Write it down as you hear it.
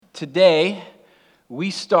Today,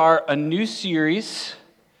 we start a new series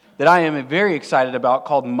that I am very excited about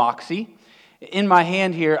called Moxie. In my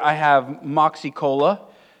hand here, I have Moxie Cola.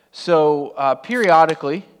 So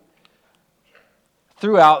periodically,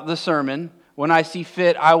 throughout the sermon, when I see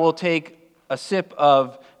fit, I will take a sip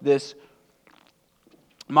of this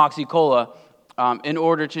Moxie Cola in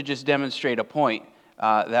order to just demonstrate a point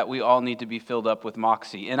that we all need to be filled up with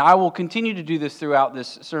Moxie. And I will continue to do this throughout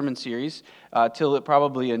this sermon series till it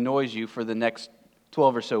probably annoys you for the next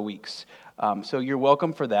 12 or so weeks. So you're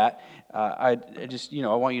welcome for that. I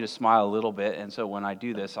want you to smile a little bit. And so when I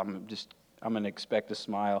do this, I'm going to expect a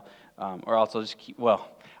smile, or else I'll just keep. Well,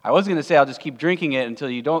 I was going to say I'll just keep drinking it until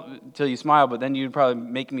you smile, but then you'd probably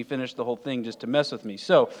make me finish the whole thing just to mess with me.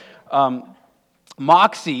 So,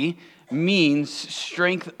 Moxie means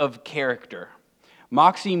strength of character.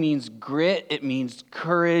 Moxie means grit, it means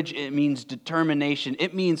courage, it means determination.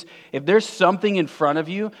 It means if there's something in front of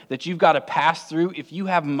you that you've got to pass through, if you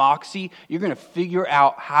have Moxie, you're going to figure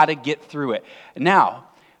out how to get through it. Now,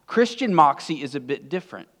 Christian Moxie is a bit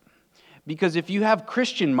different. Because if you have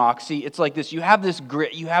Christian Moxie, it's like this. You have this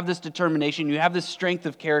grit, you have this determination, you have this strength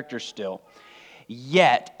of character still.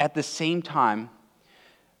 Yet, at the same time,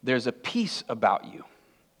 there's a peace about you.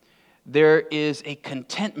 There is a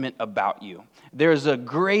contentment about you. There's a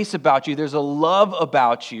grace about you. There's a love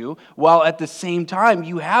about you, while at the same time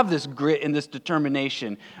you have this grit and this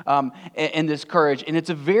determination and this courage. And it's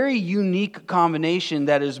a very unique combination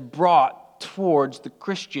that is brought towards the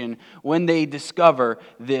Christian when they discover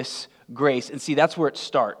this grace. And see, that's where it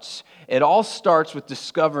starts. It all starts with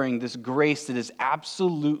discovering this grace that is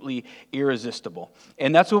absolutely irresistible.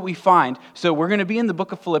 And that's what we find. So we're going to be in the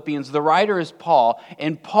book of Philippians. The writer is Paul.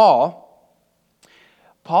 And Paul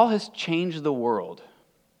has changed the world.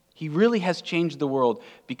 He really has changed the world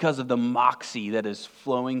because of the Moxie that is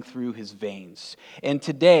flowing through his veins. And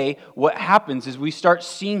today, what happens is we start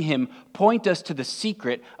seeing him point us to the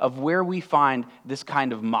secret of where we find this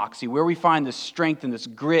kind of Moxie, where we find this strength and this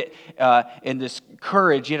grit and this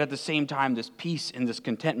courage, yet at the same time, this peace and this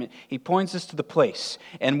contentment. He points us to the place.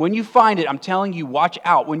 And when you find it, I'm telling you, watch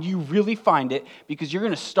out when you really find it, because you're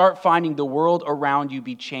going to start finding the world around you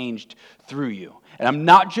be changed through you. And I'm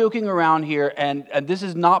not joking around here, and this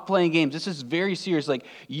is not playing games. This is very serious. Like,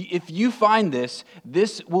 if you find this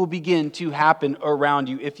will begin to happen around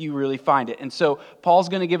you if you really find it. And so Paul's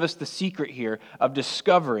going to give us the secret here of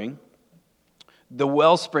discovering the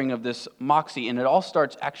wellspring of this Moxie. And it all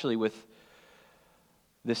starts actually with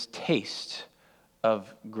this taste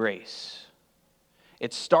of grace.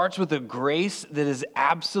 It starts with a grace that is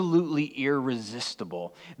absolutely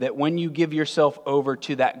irresistible. That when you give yourself over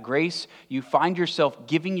to that grace, you find yourself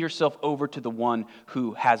giving yourself over to the one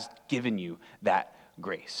who has given you that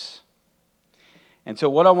grace. And so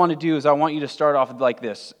what I want to do is I want you to start off like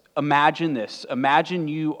this. Imagine this. Imagine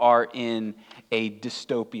you are in a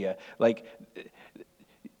dystopia. Like,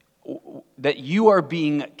 that you are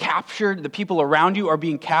being captured, the people around you are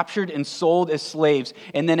being captured and sold as slaves,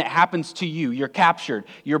 and then it happens to you. You're captured.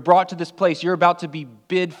 You're brought to this place you're about to be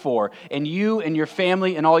bid for, and you and your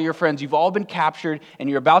family and all your friends, you've all been captured, and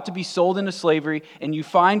you're about to be sold into slavery, and you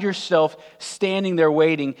find yourself standing there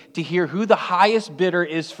waiting to hear who the highest bidder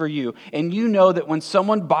is for you. And you know that when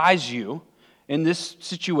someone buys you in this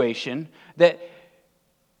situation, that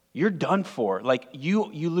you're done for. Like, you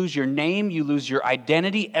lose your name, you lose your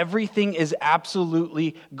identity, everything is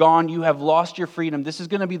absolutely gone. You have lost your freedom. This is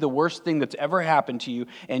going to be the worst thing that's ever happened to you.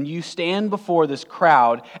 And you stand before this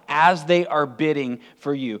crowd as they are bidding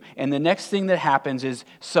for you. And the next thing that happens is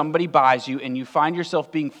somebody buys you, and you find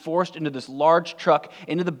yourself being forced into this large truck,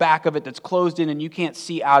 into the back of it that's closed in, and you can't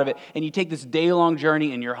see out of it. And you take this day-long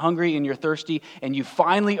journey, and you're hungry and you're thirsty, and you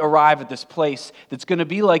finally arrive at this place that's going to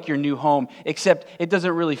be like your new home, except it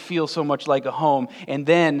doesn't really feel so much like a home. And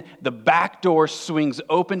then the back door swings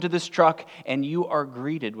open to this truck, and you are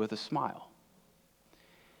greeted with a smile.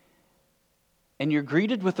 And you're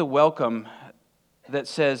greeted with a welcome that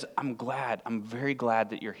says, I'm very glad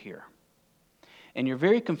that you're here. And you're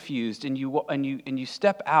very confused, and you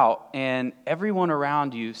step out, and everyone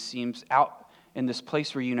around you seems out in this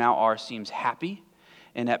place where you now are seems happy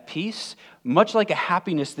and at peace, much like a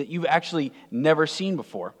happiness that you've actually never seen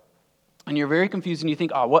before. And you're very confused and you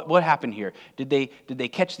think, oh, what happened here? Did they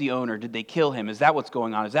catch the owner? Did they kill him? Is that what's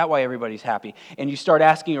going on? Is that why everybody's happy? And you start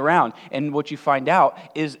asking around, and what you find out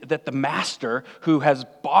is that the master who has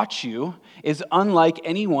bought you is unlike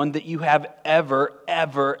anyone that you have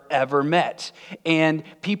ever met. And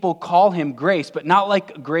people call him Grace, but not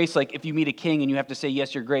like Grace, like if you meet a king and you have to say,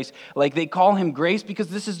 yes, you're Grace. Like they call him Grace because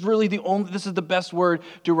this is really this is the best word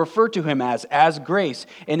to refer to him as Grace.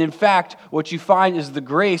 And in fact, what you find is the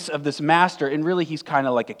grace of this master, and really he's kind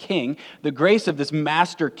of like a king, the grace of this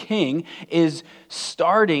master king is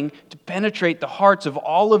starting to penetrate the hearts of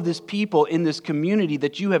all of this people in this community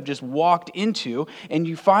that you have just walked into, and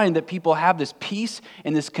you find that people have this peace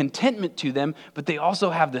and this contentment to them, but they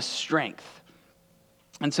also have this strength.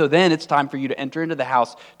 And so then it's time for you to enter into the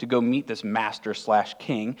house to go meet this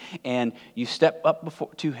master/king, and you step up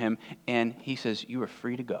to him, and he says, you are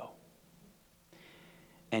free to go.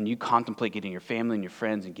 And you contemplate getting your family and your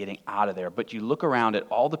friends and getting out of there. But you look around at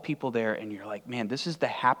all the people there and you're like, man, this is the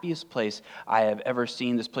happiest place I have ever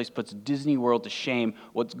seen. This place puts Disney World to shame,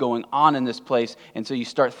 what's going on in this place. And so you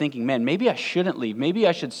start thinking, man, maybe I shouldn't leave. Maybe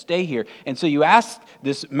I should stay here. And so you ask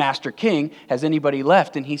this master king, has anybody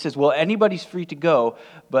left? And he says, well, anybody's free to go,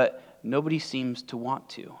 but nobody seems to want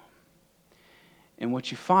to. And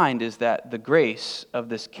what you find is that the grace of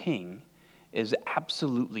this king is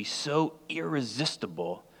absolutely so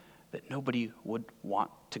irresistible that nobody would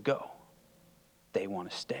want to go. They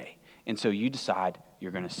want to stay. And so you decide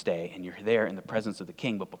you're going to stay, and you're there in the presence of the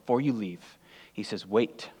king. But before you leave, he says,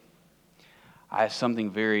 wait, I have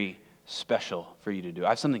something very special for you to do. I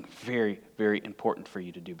have something very, very important for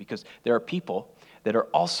you to do, because there are people that are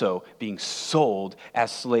also being sold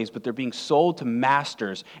as slaves, but they're being sold to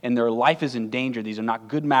masters, and their life is in danger. These are not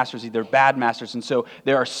good masters, they're bad masters. And so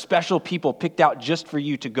there are special people picked out just for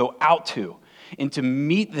you to go out to, and to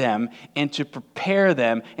meet them, and to prepare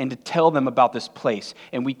them, and to tell them about this place.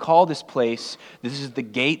 And we call this place, this is the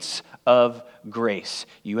gates of grace.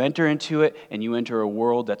 You enter into it, and you enter a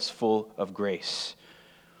world that's full of grace.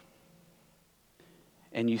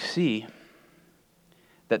 And you see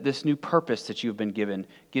that this new purpose that you've been given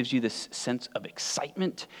gives you this sense of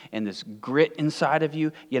excitement and this grit inside of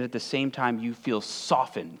you, yet at the same time you feel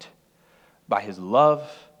softened by his love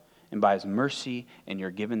and by his mercy, and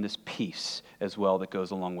you're given this peace as well that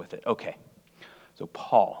goes along with it. Okay, so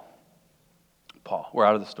Paul, we're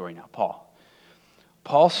out of the story now.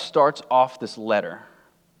 Paul starts off this letter,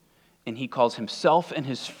 and he calls himself and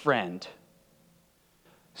his friend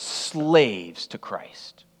slaves to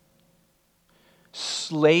Christ.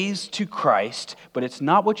 Slaves to Christ, but it's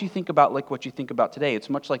not what you think about like what you think about today. It's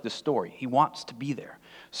much like the story. He wants to be there.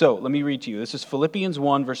 So let me read to you. This is Philippians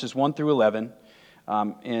 1, verses 1 through 11.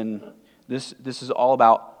 And this is all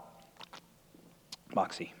about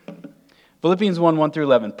Moxie. Philippians 1 through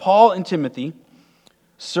 11. Paul and Timothy,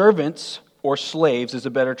 servants or slaves is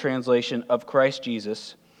a better translation of Christ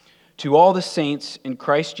Jesus, to all the saints in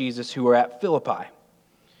Christ Jesus who are at Philippi.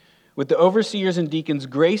 With the overseers and deacons,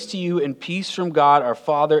 grace to you and peace from God our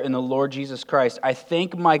Father and the Lord Jesus Christ. I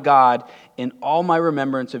thank my God in all my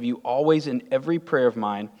remembrance of you, always in every prayer of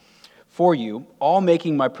mine for you, all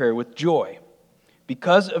making my prayer with joy,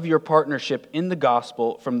 because of your partnership in the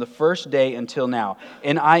gospel from the first day until now.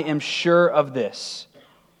 And I am sure of this,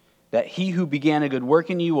 that he who began a good work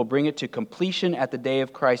in you will bring it to completion at the day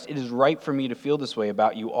of Christ. It is right for me to feel this way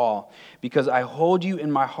about you all, because I hold you in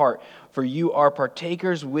my heart, for you are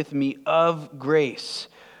partakers with me of grace,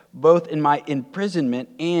 both in my imprisonment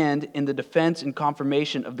and in the defense and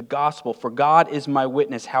confirmation of the gospel. For God is my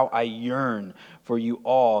witness how I yearn for you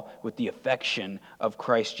all with the affection of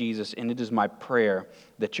Christ Jesus. And it is my prayer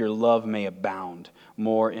that your love may abound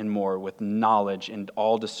more and more with knowledge and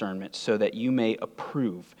all discernment, so that you may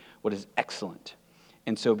approve what is excellent,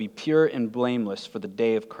 and so be pure and blameless for the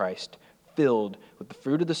day of Christ, filled with the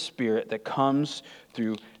fruit of the Spirit that comes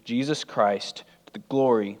through Jesus Christ, to the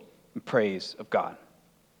glory and praise of God.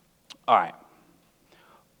 All right.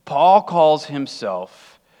 Paul calls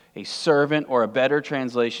himself a servant, or a better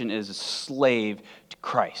translation is a slave to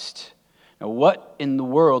Christ. Now, what in the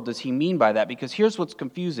world does he mean by that? Because here's what's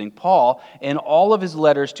confusing. Paul, in all of his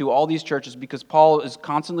letters to all these churches, because Paul is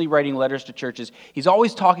constantly writing letters to churches, he's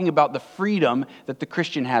always talking about the freedom that the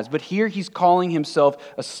Christian has. But here he's calling himself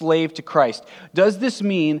a slave to Christ. Does this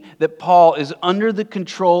mean that Paul is under the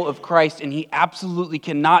control of Christ and he absolutely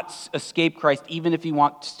cannot escape Christ even if he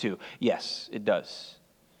wants to? Yes, it does.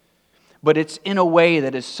 But it's in a way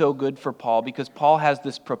that is so good for Paul, because Paul has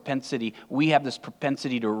this propensity, we have this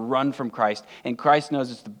propensity to run from Christ, and Christ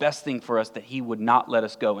knows it's the best thing for us that he would not let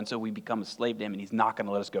us go, and so we become a slave to him, and he's not going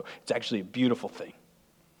to let us go. It's actually a beautiful thing.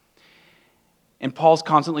 And Paul's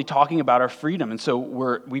constantly talking about our freedom. And so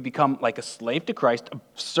we become like a slave to Christ, a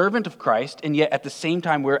servant of Christ, and yet at the same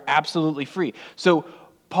time, we're absolutely free. So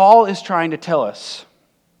Paul is trying to tell us,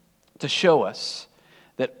 to show us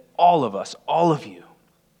that all of us, all of you,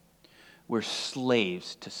 we're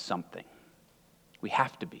slaves to something. We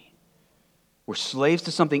have to be. We're slaves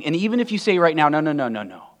to something. And even if you say right now, no,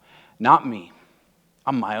 not me.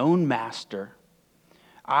 I'm my own master.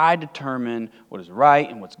 I determine what is right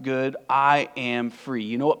and what's good. I am free.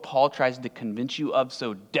 You know what Paul tries to convince you of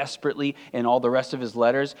so desperately in all the rest of his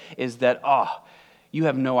letters is that, you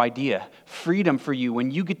have no idea. Freedom for you,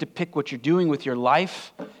 when you get to pick what you're doing with your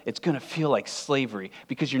life, it's going to feel like slavery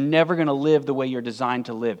because you're never going to live the way you're designed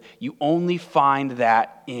to live. You only find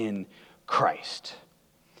that in Christ.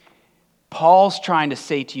 Paul's trying to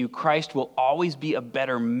say to you, Christ will always be a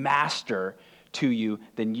better master to you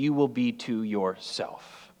than you will be to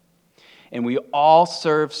yourself. And we all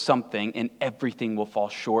serve something, and everything will fall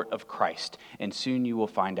short of Christ. And soon you will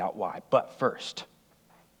find out why. But first,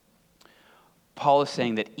 Paul is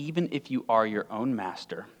saying that even if you are your own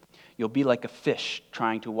master, you'll be like a fish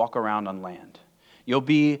trying to walk around on land. You'll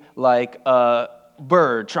be like a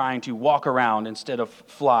bird trying to walk around instead of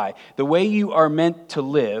fly. The way you are meant to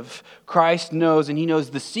live, Christ knows, and he knows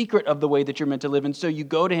the secret of the way that you're meant to live. And so you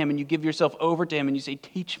go to him and you give yourself over to him and you say,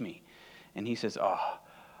 teach me. And he says,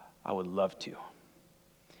 I would love to.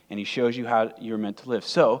 And he shows you how you're meant to live.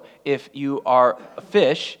 So if you are a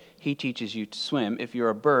fish, he teaches you to swim. If you're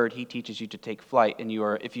a bird, he teaches you to take flight. And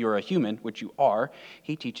if you're a human, which you are,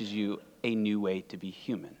 he teaches you a new way to be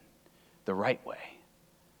human. The right way.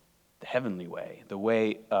 The heavenly way. The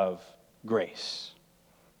way of grace.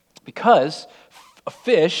 Because a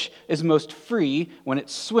fish is most free when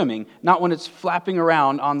it's swimming, not when it's flapping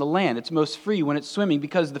around on the land. It's most free when it's swimming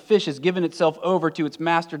because the fish has given itself over to its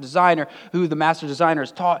master designer, who the master designer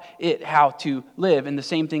has taught it how to live. And the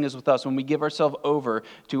same thing is with us. When we give ourselves over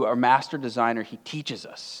to our master designer, he teaches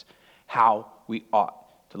us how we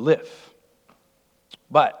ought to live.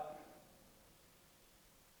 But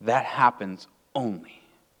that happens only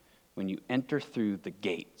when you enter through the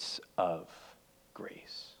gates of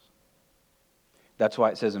grace. That's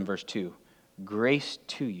why it says in verse 2, grace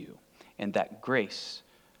to you. And that grace,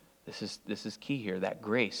 this is key here, that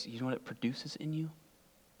grace, you know what it produces in you?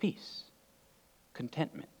 Peace,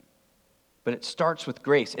 contentment. But it starts with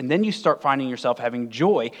grace. And then you start finding yourself having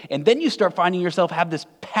joy. And then you start finding yourself have this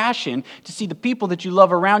passion to see the people that you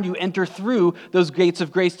love around you enter through those gates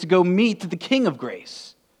of grace to go meet the King of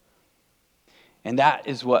grace. And that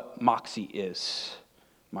is what Moxie is,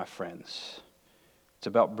 my friends. It's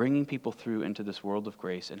about bringing people through into this world of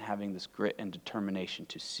grace and having this grit and determination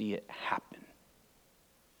to see it happen.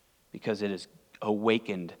 Because it has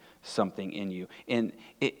awakened something in you. And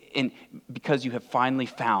because you have finally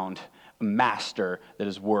found a master that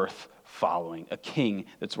is worth following, a king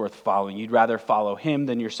that's worth following. You'd rather follow him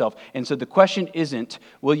than yourself. And so the question isn't,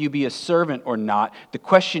 will you be a servant or not? The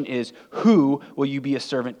question is, who will you be a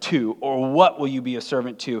servant to? Or what will you be a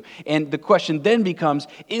servant to? And the question then becomes,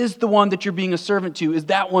 is the one that you're being a servant to, is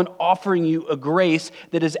that one offering you a grace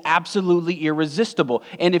that is absolutely irresistible?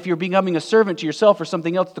 And if you're becoming a servant to yourself or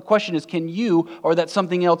something else, the question is, can you or that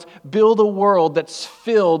something else build a world that's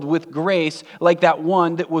filled with grace like that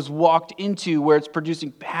one that was walked into, where it's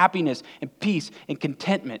producing happiness and peace and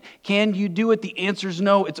contentment? Can you do it? The answer is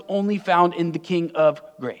no. It's only found in the King of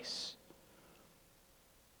grace.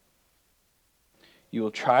 You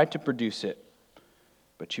will try to produce it,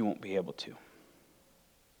 but you won't be able to.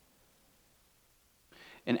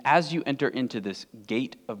 And as you enter into this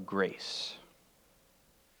gate of grace,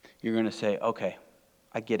 you're going to say, okay,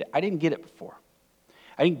 I get it. I didn't get it before.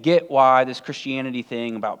 I didn't get why this Christianity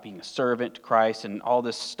thing about being a servant to Christ and all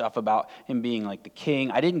this stuff about him being like the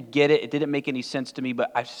king. I didn't get it. It didn't make any sense to me,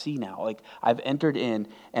 but I see now. Like, I've entered in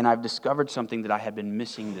and I've discovered something that I had been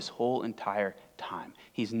missing this whole entire time.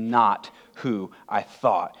 He's not who I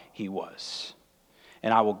thought he was.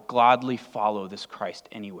 And I will gladly follow this Christ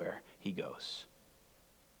anywhere he goes.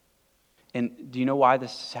 And do you know why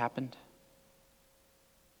this has happened?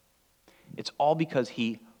 It's all because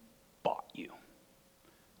he bought you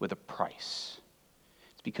with a price.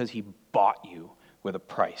 It's because he bought you with a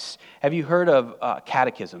price. Have you heard of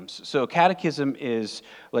catechisms? So catechism is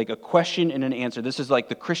like a question and an answer. This is like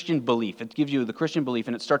the Christian belief. It gives you the Christian belief,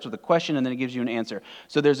 and it starts with a question, and then it gives you an answer.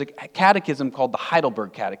 So there's a catechism called the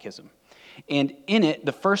Heidelberg Catechism. And in it,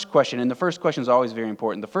 the first question, and the first question is always very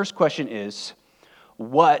important. The first question is,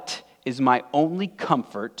 what is my only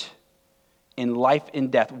comfort in life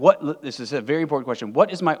and death? This is a very important question.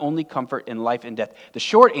 What is my only comfort in life and death? The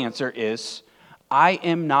short answer is, I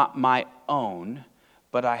am not my own,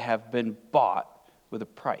 but I have been bought with a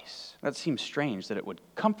price. That seems strange that it would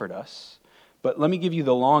comfort us, but let me give you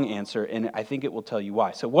the long answer, and I think it will tell you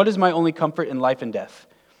why. So what is my only comfort in life and death?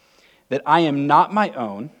 That I am not my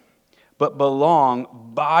own, but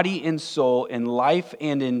belong body and soul in life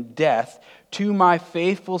and in death to my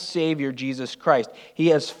faithful Savior, Jesus Christ. He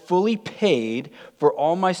has fully paid for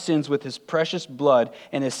all my sins with his precious blood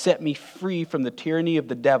and has set me free from the tyranny of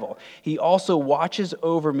the devil. He also watches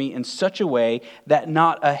over me in such a way that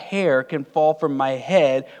not a hair can fall from my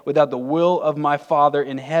head without the will of my Father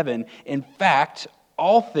in heaven. In fact,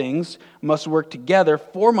 all things must work together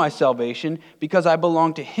for my salvation because I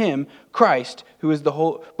belong to him, Christ, who is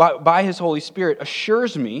by his Holy Spirit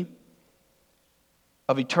assures me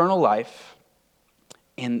of eternal life,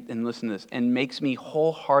 and listen to this, and makes me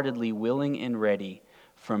wholeheartedly willing and ready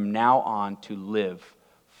from now on to live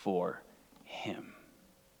for him.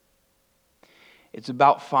 It's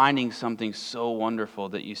about finding something so wonderful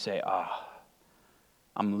that you say,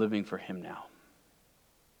 I'm living for him now.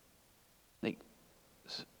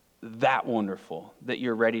 That wonderful that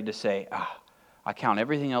you're ready to say, I count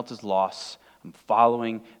everything else as loss. I'm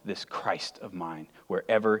following this Christ of mine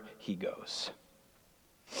wherever he goes.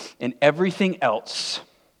 And everything else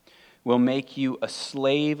will make you a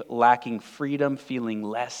slave lacking freedom, feeling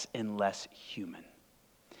less and less human.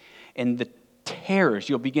 And the terrors,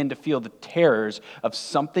 you'll begin to feel the terrors of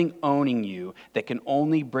something owning you that can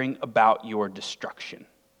only bring about your destruction.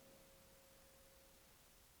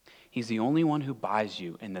 He's the only one who buys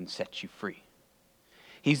you and then sets you free.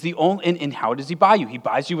 He's the only, and how does he buy you? He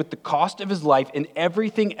buys you with the cost of his life, and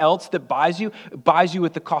everything else that buys you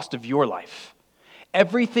with the cost of your life.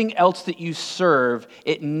 Everything else that you serve,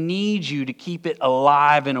 it needs you to keep it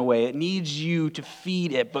alive in a way. It needs you to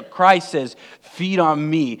feed it. But Christ says, feed on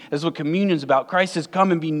me. That's what communion's about. Christ says,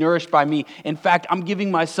 come and be nourished by me. In fact, I'm giving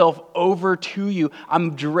myself over to you.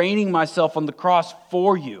 I'm draining myself on the cross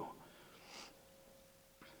for you.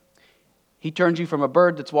 He turns you from a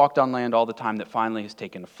bird that's walked on land all the time that finally has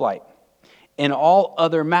taken a flight. And all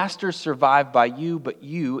other masters survive by you, but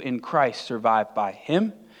you in Christ survive by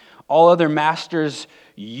him. All other masters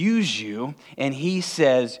use you, and he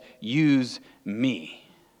says, use me.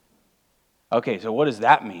 Okay, so what does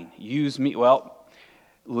that mean? Use me? Well,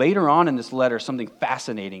 later on in this letter, something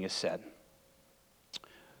fascinating is said.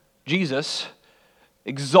 Jesus,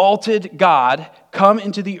 exalted God, come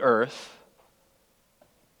into the earth,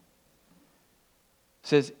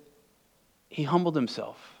 says he humbled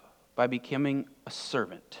himself by becoming a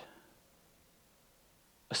servant,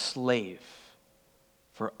 a slave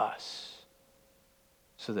for us,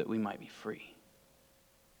 so that we might be free.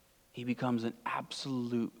 He becomes an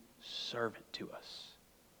absolute servant to us.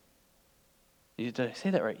 Did I say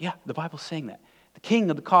that right? Yeah, the Bible's saying that. The king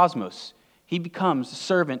of the cosmos, he becomes a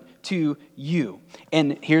servant to you.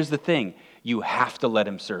 And here's the thing, you have to let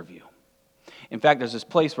him serve you. In fact, there's this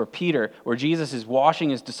place where Jesus is washing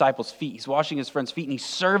his disciples' feet. He's washing his friends' feet, and he's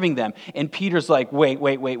serving them. And Peter's like, wait.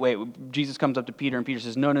 Jesus comes up to Peter, and Peter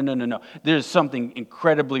says, no. There's something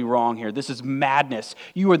incredibly wrong here. This is madness.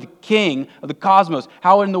 You are the king of the cosmos.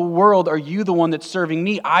 How in the world are you the one that's serving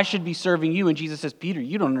me? I should be serving you. And Jesus says, Peter,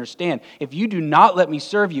 you don't understand. If you do not let me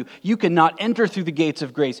serve you, you cannot enter through the gates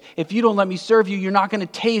of grace. If you don't let me serve you, you're not going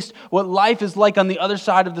to taste what life is like on the other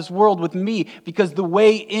side of this world with me, because the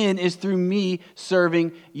way in is through me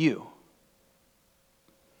serving you.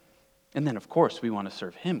 And then, of course, we want to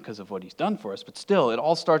serve him because of what he's done for us. But still, it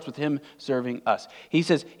all starts with him serving us. He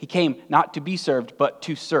says he came not to be served, but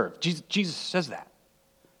to serve. Jesus says that.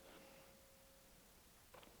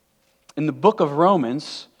 In the book of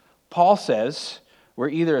Romans, Paul says we're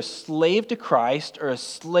either a slave to Christ or a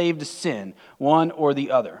slave to sin, one or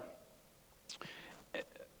the other.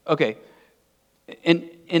 Okay,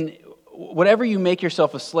 and whatever you make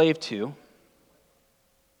yourself a slave to,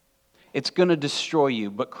 it's going to destroy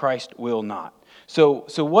you, but Christ will not. So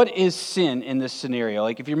what is sin in this scenario?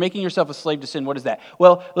 Like if you're making yourself a slave to sin, what is that?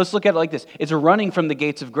 Well, let's look at it like this. It's running from the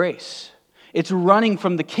gates of grace. It's running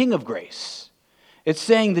from the King of grace. It's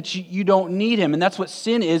saying that you don't need him, and that's what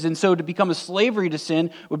sin is. And so to become a slavery to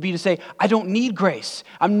sin would be to say, I don't need grace.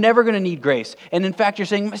 I'm never going to need grace. And in fact, you're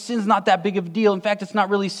saying, my sin's not that big of a deal. In fact, it's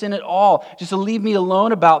not really sin at all. Just to leave me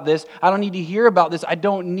alone about this. I don't need to hear about this. I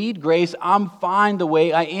don't need grace. I'm fine the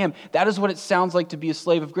way I am. That is what it sounds like to be a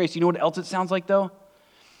slave of grace. You know what else it sounds like, though?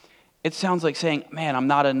 It sounds like saying, man, I'm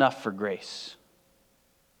not enough for grace.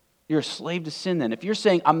 You're a slave to sin then. If you're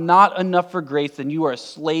saying, I'm not enough for grace, then you are a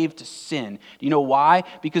slave to sin. Do you know why?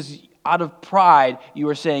 Because out of pride, you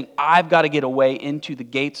are saying, I've got to get a way into the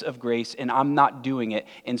gates of grace, and I'm not doing it,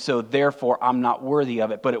 and so therefore I'm not worthy of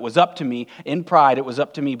it. But it was up to me. In pride, it was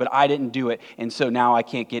up to me, but I didn't do it, and so now I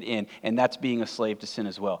can't get in. And that's being a slave to sin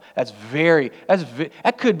as well.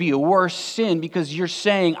 That could be a worse sin, because you're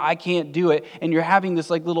saying, I can't do it, and you're having this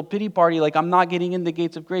like little pity party, like I'm not getting in the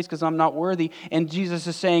gates of grace because I'm not worthy. And Jesus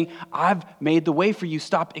is saying, I've made the way for you.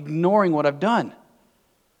 Stop ignoring what I've done.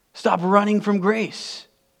 Stop running from grace.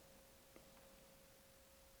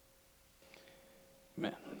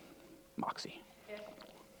 Man, Moxie.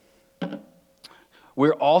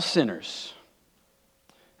 We're all sinners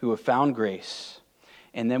who have found grace,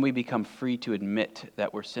 and then we become free to admit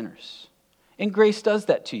that we're sinners. And grace does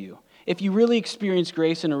that to you. If you really experience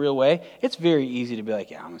grace in a real way, it's very easy to be like,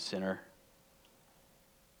 yeah, I'm a sinner.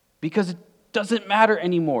 Because it doesn't matter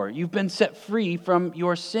anymore. You've been set free from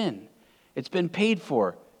your sin. It's been paid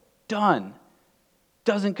for, done.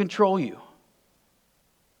 Doesn't control you.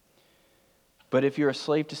 But if you're a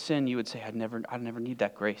slave to sin, you would say, I never need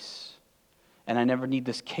that grace. And I never need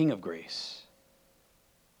this King of grace.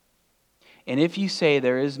 And if you say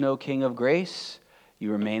there is no King of grace,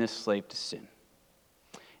 you remain a slave to sin.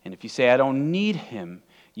 And if you say, I don't need him,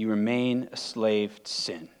 you remain a slave to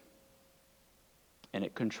sin. And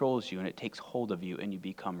it controls you, and it takes hold of you, and you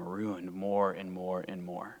become ruined more and more and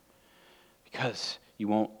more. Because you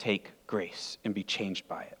won't take grace and be changed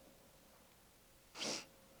by it.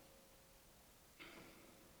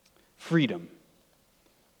 Freedom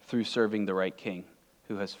through serving the right King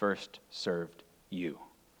who has first served you.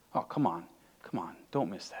 Oh, come on, don't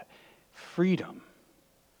miss that. Freedom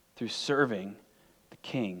through serving the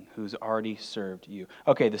King who's already served you.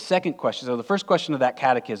 Okay, the second question, so the first question of that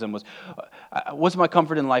catechism was, what's my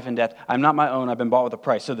comfort in life and death? I'm not my own, I've been bought with a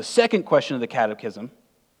price. So the second question of the catechism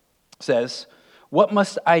says, what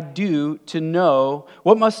must I do to know,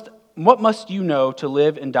 what must you know to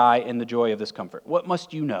live and die in the joy of this comfort? What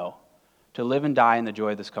must you know to live and die in the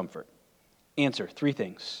joy of this comfort? Answer, 3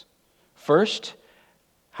 things. First,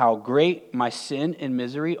 how great my sin and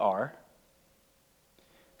misery are.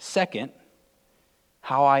 Second,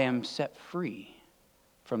 how I am set free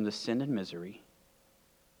from the sin and misery.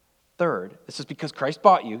 Third, this is because Christ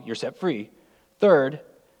bought you, you're set free. Third,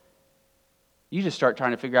 you just start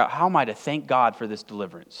trying to figure out, how am I to thank God for this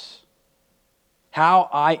deliverance? How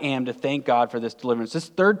I am to thank God for this deliverance. This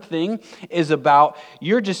third thing is about,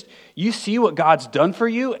 you see what God's done for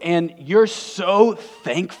you, and you're so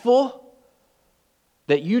thankful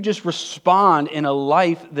that you just respond in a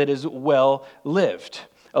life that is well lived,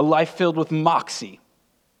 a life filled with moxie.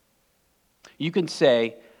 You can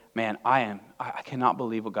say, man, I cannot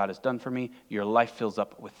believe what God has done for me. Your life fills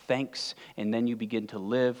up with thanks, and then you begin to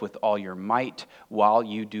live with all your might while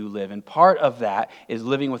you do live. And part of that is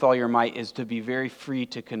living with all your might is to be very free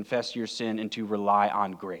to confess your sin and to rely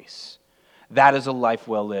on grace. That is a life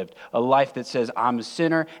well lived. A life that says, I'm a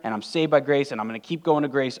sinner, and I'm saved by grace, and I'm going to keep going to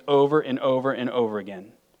grace over and over and over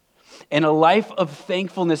again. And a life of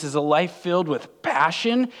thankfulness is a life filled with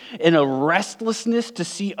passion and a restlessness to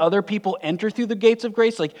see other people enter through the gates of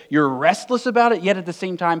grace. Like, you're restless about it, yet at the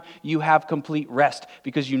same time, you have complete rest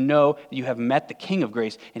because you know that you have met the King of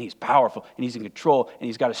grace, and he's powerful, and he's in control, and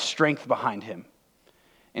he's got a strength behind him.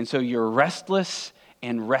 And so you're restless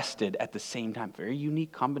and rested at the same time. Very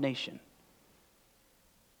unique combination.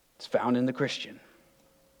 It's found in the Christian.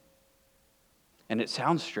 And it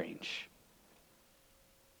sounds strange.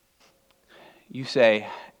 You say,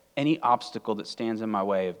 any obstacle that stands in my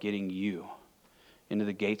way of getting you into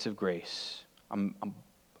the gates of grace, I'm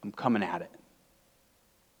coming at it.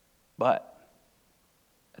 But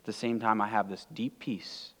at the same time, I have this deep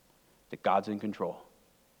peace that God's in control.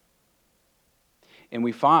 And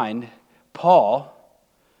we find Paul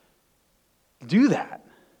do that.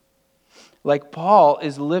 Like, Paul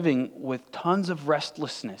is living with tons of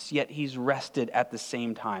restlessness, yet he's rested at the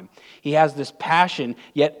same time. He has this passion,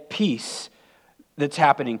 yet peace that's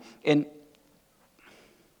happening. And,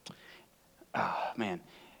 how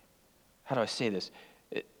do I say this?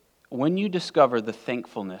 When you discover the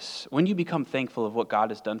thankfulness, when you become thankful of what God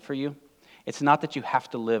has done for you, it's not that you have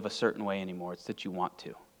to live a certain way anymore, it's that you want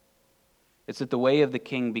to. It's that the way of the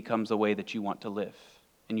King becomes the way that you want to live,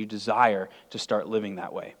 and you desire to start living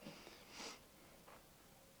that way.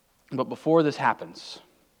 But before this happens,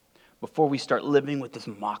 before we start living with this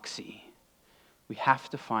moxie, we have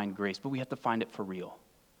to find grace, but we have to find it for real.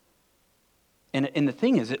 And the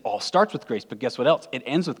thing is, it all starts with grace, but guess what else? It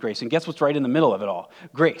ends with grace. And guess what's right in the middle of it all?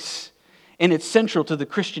 Grace. And it's central to the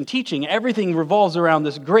Christian teaching. Everything revolves around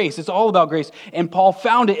this grace. It's all about grace. And Paul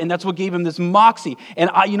found it, and that's what gave him this moxie. And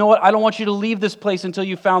you know what? I don't want you to leave this place until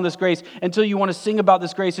you found this grace, until you want to sing about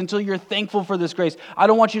this grace, until you're thankful for this grace. I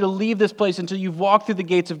don't want you to leave this place until you've walked through the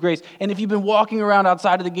gates of grace. And if you've been walking around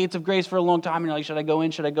outside of the gates of grace for a long time, and you're like, should I go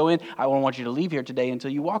in? Should I go in? I don't want you to leave here today until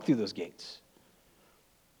you walk through those gates.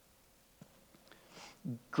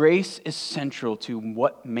 Grace is central to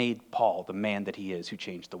what made Paul the man that he is, who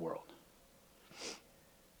changed the world.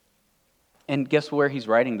 And guess where he's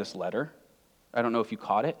writing this letter? I don't know if you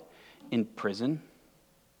caught it. In prison.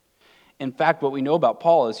 In fact, what we know about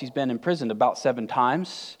Paul is he's been imprisoned about 7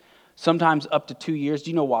 times, sometimes up to 2 years. Do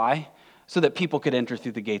you know why? So that people could enter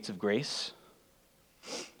through the gates of grace.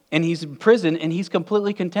 And he's in prison, and he's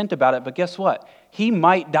completely content about it. But guess what? He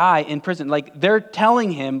might die in prison. Like, they're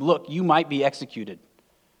telling him, look, you might be executed.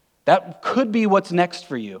 That could be what's next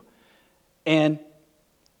for you. And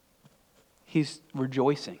he's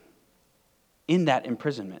rejoicing in that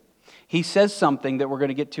imprisonment. He says something that we're going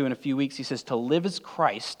to get to in a few weeks. He says, to live is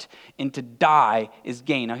Christ, and to die is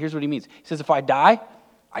gain. Now, here's what he means. He says, if I die,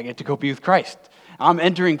 I get to go be with Christ. I'm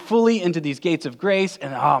entering fully into these gates of grace,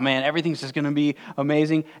 and oh man, everything's just going to be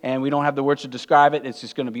amazing, and we don't have the words to describe it. It's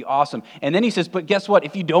just going to be awesome. And then he says, but guess what?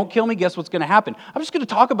 If you don't kill me, guess what's going to happen? I'm just going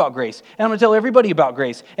to talk about grace, and I'm going to tell everybody about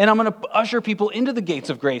grace, and I'm going to usher people into the gates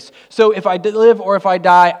of grace. So if I live or if I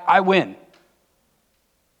die, I win.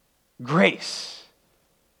 Grace.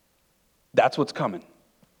 That's what's coming.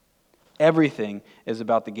 Everything is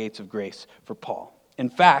about the gates of grace for Paul. In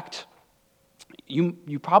fact,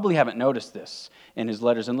 you probably haven't noticed this in his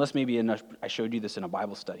letters, unless maybe I showed you this in a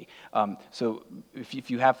Bible study. So if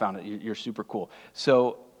you have found it, you're super cool.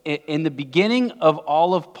 So in the beginning of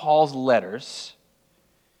all of Paul's letters,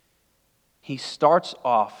 he starts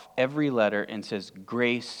off every letter and says,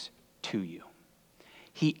 grace to you.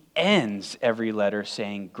 He ends every letter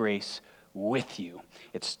saying, grace with you.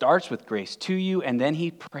 It starts with grace to you, and then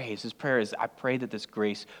he prays. His prayer is, I pray that this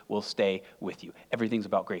grace will stay with you. Everything's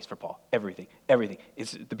about grace for Paul. Everything.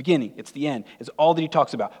 It's the beginning. It's the end. It's all that he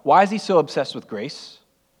talks about. Why is he so obsessed with grace?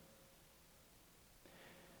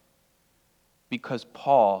 Because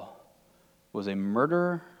Paul was a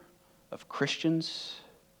murderer of Christians,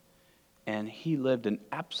 and he lived an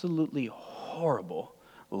absolutely horrible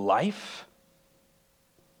life.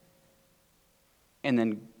 And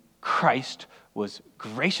then Christ was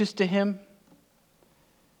gracious to him,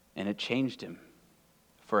 and it changed him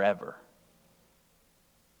forever.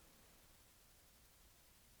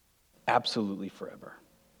 Absolutely forever.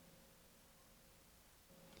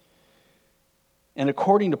 And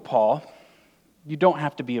according to Paul, you don't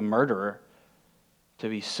have to be a murderer to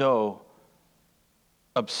be so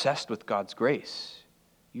obsessed with God's grace.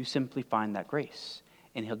 You simply find that grace,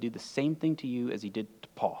 and he'll do the same thing to you as he did to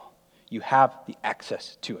Paul. You have the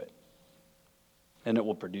access to it. And it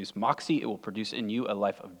will produce moxie. It will produce in you a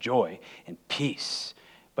life of joy and peace.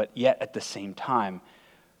 But yet at the same time,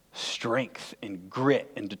 strength and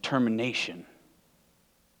grit and determination.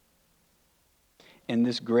 And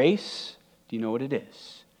this grace, do you know what it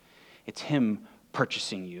is? It's him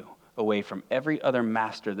purchasing you away from every other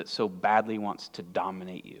master that so badly wants to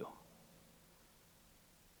dominate you.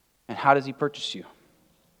 And how does he purchase you?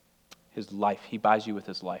 His life. He buys you with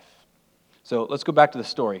his life. So let's go back to the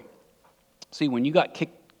story. See, when you got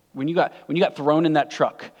thrown in that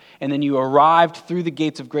truck, and then you arrived through the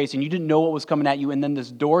gates of grace, and you didn't know what was coming at you, and then this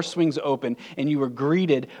door swings open, and you were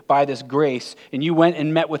greeted by this grace, and you went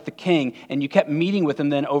and met with the king, and you kept meeting with him,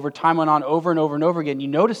 then over time went on over and over and over again, you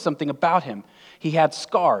noticed something about him. He had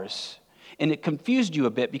scars. And it confused you a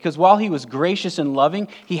bit, because while he was gracious and loving,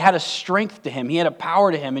 he had a strength to him. He had a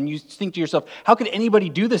power to him. And you think to yourself, how could anybody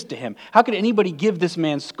do this to him? How could anybody give this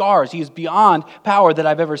man scars? He is beyond power that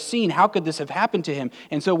I've ever seen. How could this have happened to him?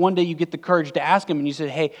 And so one day you get the courage to ask him, and you said,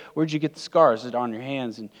 hey, where'd you get the scars? Is it on your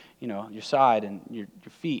hands and your side and your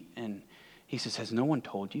feet? And he says, has no one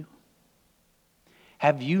told you?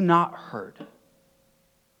 Have you not heard?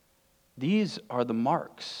 These are the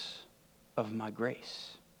marks of my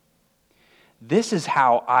grace. This is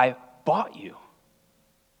how I bought you.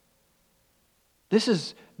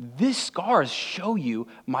 These scars show you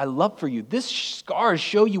my love for you. These scars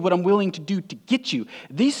show you what I'm willing to do to get you.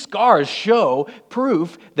 These scars show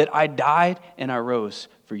proof that I died and I rose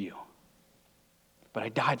for you. But I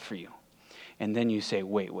died for you. And then you say,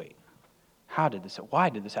 wait. Why did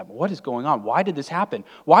this happen? What is going on? Why did this happen?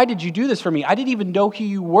 Why did you do this for me? I didn't even know who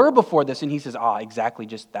you were before this. And he says, exactly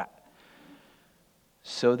just that.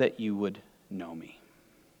 So that you would know me,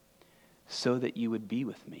 so that you would be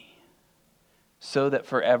with me, so that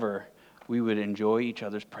forever we would enjoy each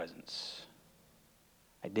other's presence.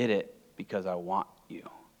 I did it because I want you,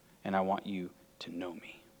 and I want you to know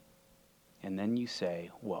me. And then you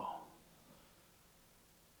say, well,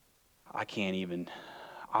 I can't even,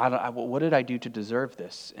 what did I do to deserve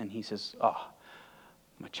this? And he says, oh,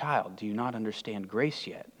 my child, do you not understand grace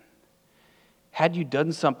yet? Had you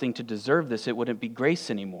done something to deserve this, it wouldn't be grace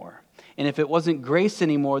anymore. And if it wasn't grace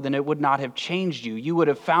anymore, then it would not have changed you. You would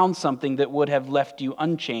have found something that would have left you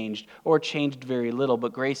unchanged or changed very little.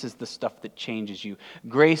 But grace is the stuff that changes you.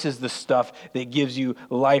 Grace is the stuff that gives you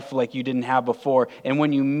life like you didn't have before. And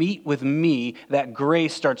when you meet with me, that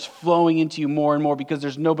grace starts flowing into you more and more because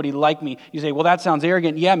there's nobody like me. You say, well, that sounds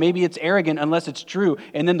arrogant. Yeah, maybe it's arrogant unless it's true.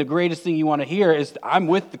 And then the greatest thing you want to hear is, I'm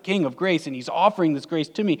with the King of grace and he's offering this grace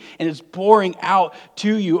to me. And it's pouring out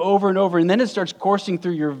to you over and over. And then it starts coursing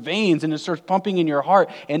through your veins and it starts pumping in your heart.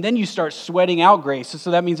 And then you start sweating out grace.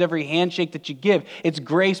 So that means every handshake that you give, it's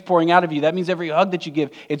grace pouring out of you. That means every hug that you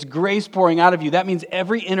give, it's grace pouring out of you. That means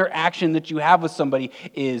every interaction that you have with somebody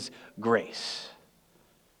is grace.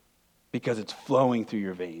 Because it's flowing through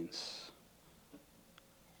your veins.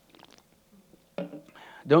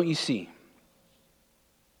 Don't you see?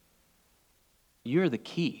 You're the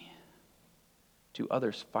key to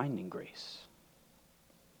others finding grace.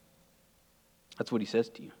 That's what he says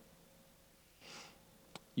to you.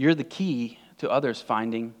 You're the key to others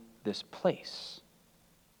finding this place.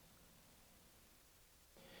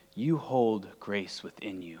 You hold grace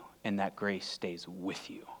within you, and that grace stays with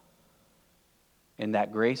you. And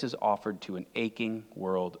that grace is offered to an aching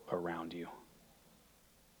world around you.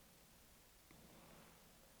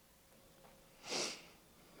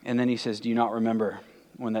 And then he says, do you not remember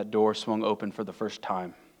when that door swung open for the first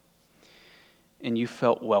time and you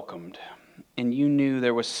felt welcomed? And you knew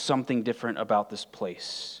there was something different about this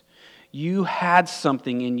place. You had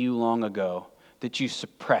something in you long ago that you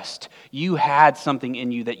suppressed. You had something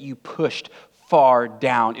in you that you pushed far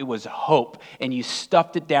down. It was hope. And you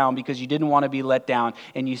stuffed it down because you didn't want to be let down.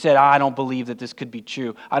 And you said, I don't believe that this could be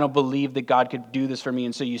true. I don't believe that God could do this for me.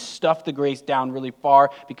 And so you stuffed the grace down really far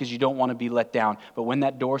because you don't want to be let down. But when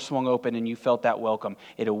that door swung open and you felt that welcome,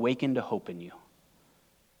 it awakened a hope in you.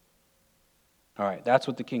 All right, that's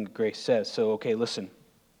what the King of Grace says. So, okay, listen.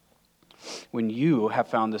 When you have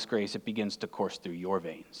found this grace, it begins to course through your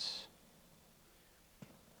veins.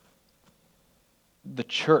 The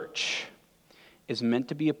church is meant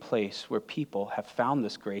to be a place where people have found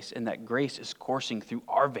this grace, and that grace is coursing through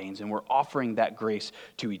our veins, and we're offering that grace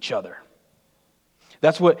to each other.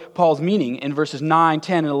 That's what Paul's meaning in verses 9,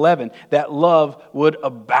 10, and 11, that love would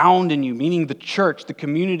abound in you, meaning the church, the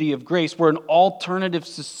community of grace. We're an alternative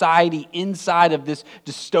society inside of this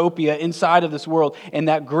dystopia, inside of this world, and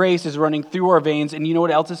that grace is running through our veins. And you know what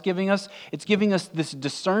else it's giving us? It's giving us this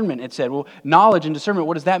discernment. It said, well, knowledge and discernment,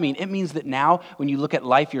 what does that mean? It means that now when you look at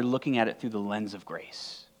life, you're looking at it through the lens of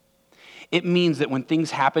grace. It means that when things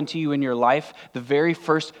happen to you in your life, the very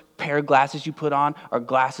first pair of glasses you put on are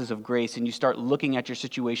glasses of grace, and you start looking at your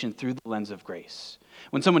situation through the lens of grace.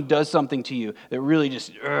 When someone does something to you that really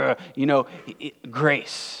just,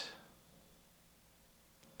 grace.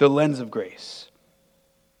 The lens of grace.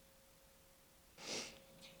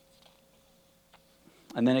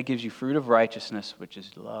 And then it gives you fruit of righteousness, which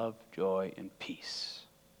is love, joy, and peace.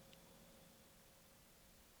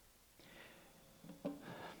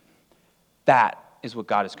 That is what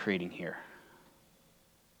God is creating here.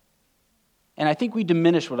 And I think we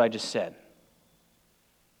diminish what I just said.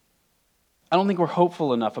 I don't think we're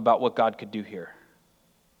hopeful enough about what God could do here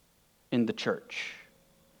in the church.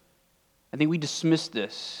 I think we dismiss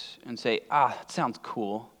this and say, that sounds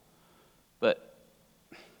cool, but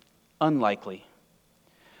unlikely.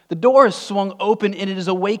 The door is swung open and it has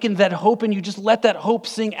awakened that hope, and you just let that hope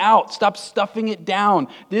sing out. Stop stuffing it down.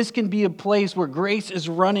 This can be a place where grace is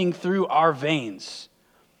running through our veins.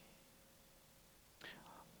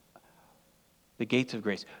 The gates of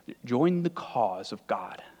grace. Join the cause of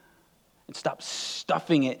God and stop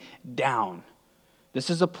stuffing it down. This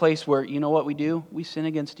is a place where, you know what we do? We sin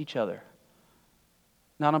against each other.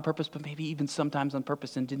 Not on purpose, but maybe even sometimes on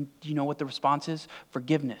purpose. And do you know what the response is?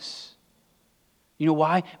 Forgiveness. You know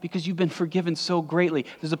why? Because you've been forgiven so greatly.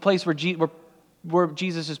 There's a place where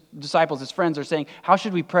Jesus' disciples, his friends, are saying, how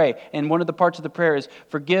should we pray? And one of the parts of the prayer is,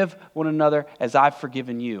 forgive one another as I've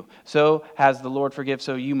forgiven you. So has the Lord forgive,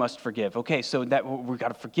 so you must forgive. Okay, so that we've got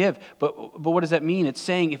to forgive. But what does that mean? It's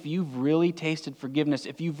saying if you've really tasted forgiveness,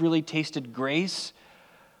 if you've really tasted grace,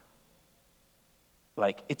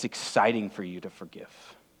 it's exciting for you to forgive.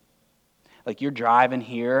 You're driving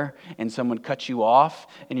here and someone cuts you off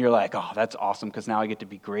and you're like, oh, that's awesome because now I get to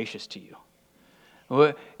be gracious to you.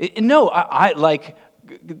 It's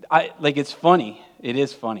funny. It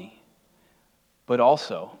is funny. But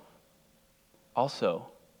also, also,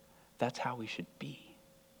 that's how we should be.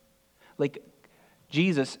 Like,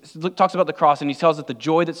 Jesus talks about the cross, and he tells us the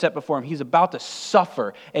joy that's set before him. He's about to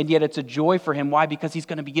suffer, and yet it's a joy for him. Why? Because he's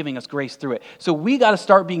going to be giving us grace through it. So we got to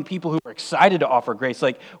start being people who are excited to offer grace.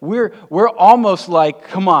 Like, we're almost like,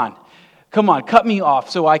 come on, cut me off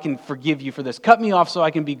so I can forgive you for this. Cut me off so I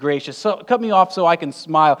can be gracious. Cut me off so I can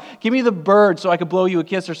smile. Give me the bird so I can blow you a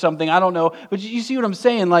kiss or something. I don't know. But you see what I'm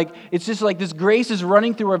saying? Like, it's just like this grace is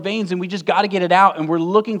running through our veins, and we just got to get it out, and we're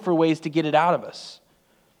looking for ways to get it out of us.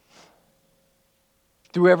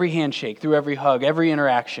 Through every handshake, through every hug, every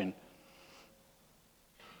interaction,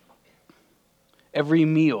 every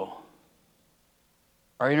meal,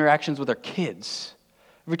 our interactions with our kids,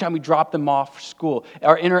 every time we drop them off for school,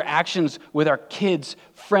 our interactions with our kids'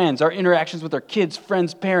 friends, our interactions with our kids'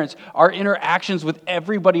 friends' parents, our interactions with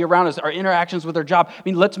everybody around us, our interactions with our job. I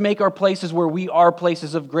mean, let's make our places where we are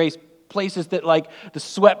places of grace, places that like the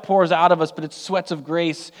sweat pours out of us, but it's sweats of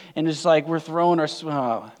grace, and it's like we're throwing a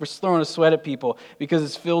sweat at people because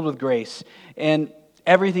it's filled with grace, and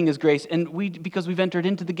everything is grace, and because we've entered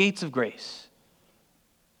into the gates of grace.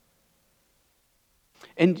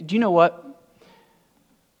 And do you know what?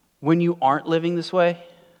 When you aren't living this way,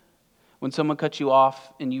 when someone cuts you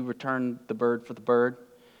off and you return the bird for the bird,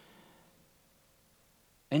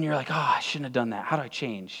 and you're like, I shouldn't have done that. How do I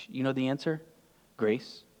change? You know the answer?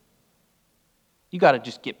 Grace. You got to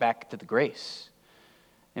just get back to the grace.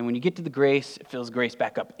 And when you get to the grace, it fills grace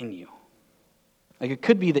back up in you. Like, it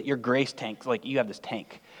could be that your grace tank, like you have this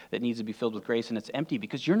tank that needs to be filled with grace, and it's empty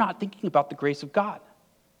because you're not thinking about the grace of God.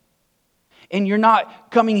 And you're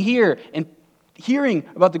not coming here and hearing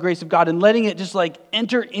about the grace of God and letting it just like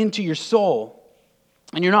enter into your soul.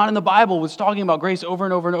 And you're not in the Bible was talking about grace over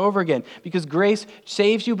and over and over again, because grace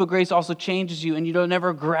saves you, but grace also changes you, and you don't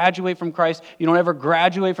ever graduate from Christ, you don't ever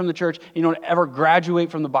graduate from the church, you don't ever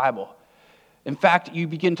graduate from the Bible. In fact, you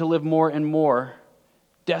begin to live more and more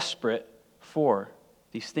desperate for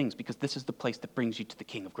these things, because this is the place that brings you to the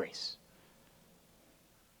King of grace.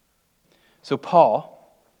 So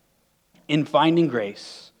Paul, in finding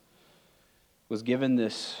grace, was given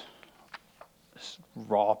this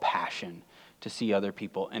raw passion to see other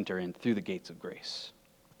people enter in through the gates of grace.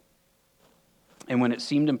 And when it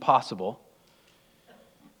seemed impossible,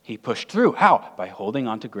 he pushed through. How? By holding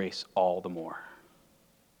on to grace all the more.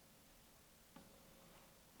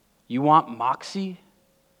 You want Moxie?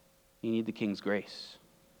 You need the King's grace.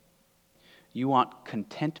 You want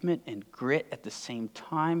contentment and grit at the same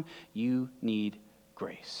time? You need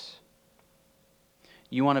grace.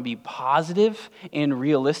 You want to be positive and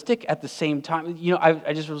realistic at the same time? You know,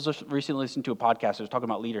 I just was recently listening to a podcast that was talking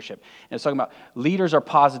about leadership. And it's talking about leaders are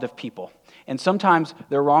positive people. And sometimes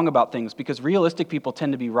they're wrong about things because realistic people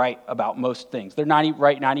tend to be right about most things. They're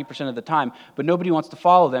right 90% of the time, but nobody wants to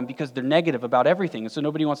follow them because they're negative about everything. And so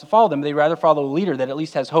nobody wants to follow them. They'd rather follow a leader that at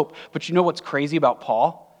least has hope. But you know what's crazy about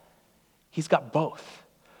Paul? He's got both.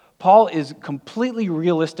 Paul is completely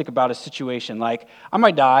realistic about his situation. Like, I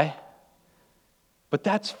might die, but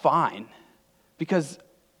that's fine, because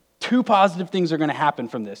two positive things are going to happen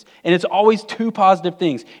from this. And it's always two positive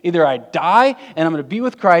things. Either I die and I'm going to be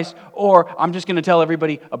with Christ, or I'm just going to tell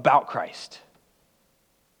everybody about Christ.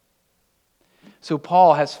 So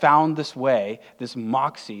Paul has found this way, this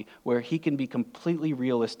Moxie, where he can be completely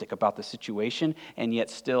realistic about the situation and yet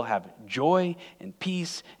still have joy and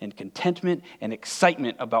peace and contentment and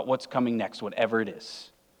excitement about what's coming next, whatever it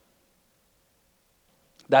is.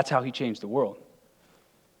 That's how he changed the world.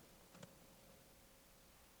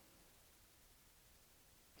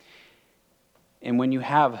 And when you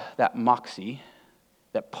have that Moxie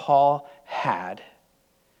that Paul had,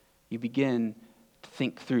 you begin to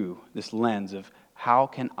think through this lens of how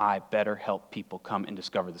can I better help people come and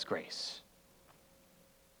discover this grace?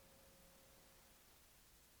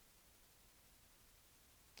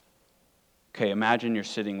 Okay, imagine you're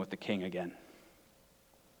sitting with the king again.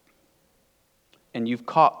 And you've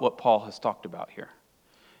caught what Paul has talked about here.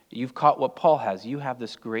 You've caught what Paul has. You have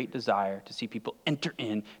this great desire to see people enter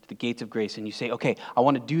into the gates of grace. And you say, okay, I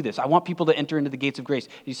want to do this. I want people to enter into the gates of grace.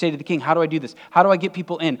 You say to the king, how do I do this? How do I get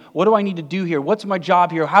people in? What do I need to do here? What's my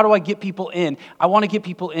job here? How do I get people in? I want to get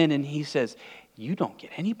people in. And he says, you don't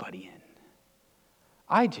get anybody in.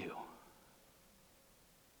 I do.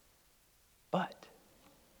 But,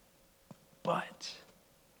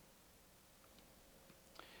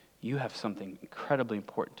 you have something incredibly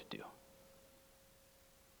important to do.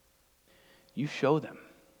 You show them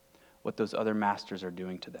what those other masters are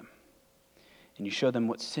doing to them. And you show them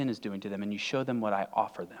what sin is doing to them. And you show them what I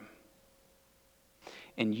offer them.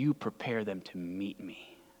 And you prepare them to meet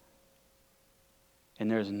me.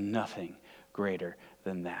 And there's nothing greater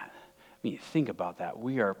than that. I mean, think about that.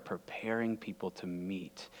 We are preparing people to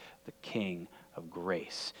meet the King of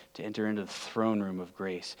grace, to enter into the throne room of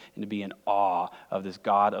grace, and to be in awe of this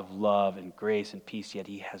God of love and grace and peace, yet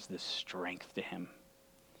he has this strength to him.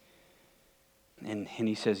 And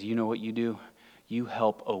he says, you know what you do? You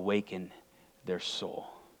help awaken their soul.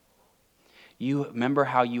 You remember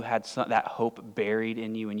how you had that hope buried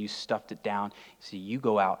in you and you stuffed it down? See, you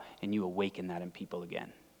go out and you awaken that in people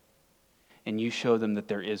again. And you show them that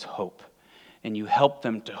there is hope. And you help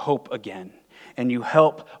them to hope again. And you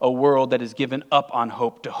help a world that has given up on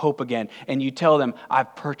hope to hope again. And you tell them,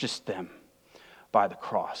 I've purchased them by the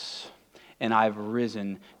cross. And I've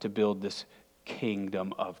risen to build this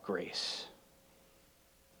kingdom of grace.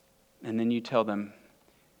 And then you tell them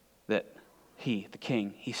that he, the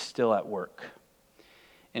king, he's still at work.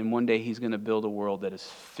 And one day he's going to build a world that is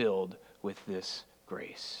filled with this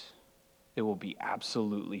grace. It will be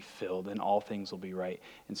absolutely filled and all things will be right.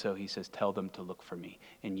 And so he says, tell them to look for me.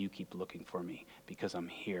 And you keep looking for me because I'm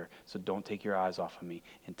here. So don't take your eyes off of me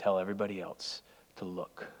and tell everybody else to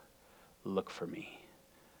look. Look for me.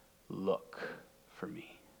 Look for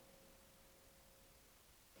me.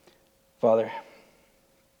 Father,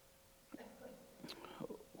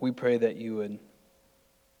 we pray that you would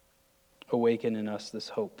awaken in us this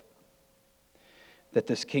hope. That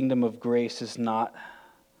this kingdom of grace is not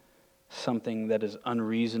something that is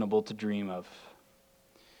unreasonable to dream of,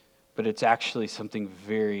 but it's actually something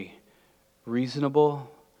very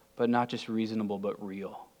reasonable, but not just reasonable, but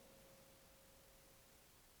real.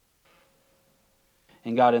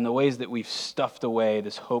 And God, in the ways that we've stuffed away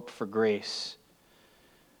this hope for grace,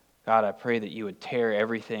 God, I pray that you would tear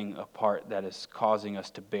everything apart that is causing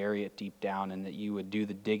us to bury it deep down, and that you would do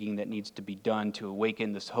the digging that needs to be done to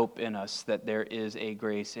awaken this hope in us that there is a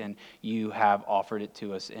grace and you have offered it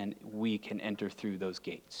to us and we can enter through those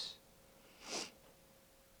gates.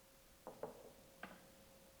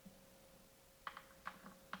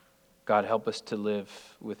 God, help us to live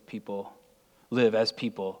as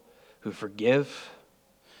people who forgive,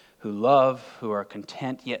 who love, who are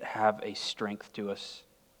content yet have a strength to us.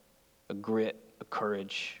 A grit, a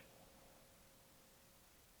courage,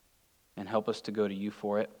 and help us to go to you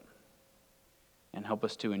for it, and help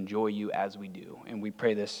us to enjoy you as we do. And we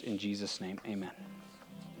pray this in Jesus' name, amen.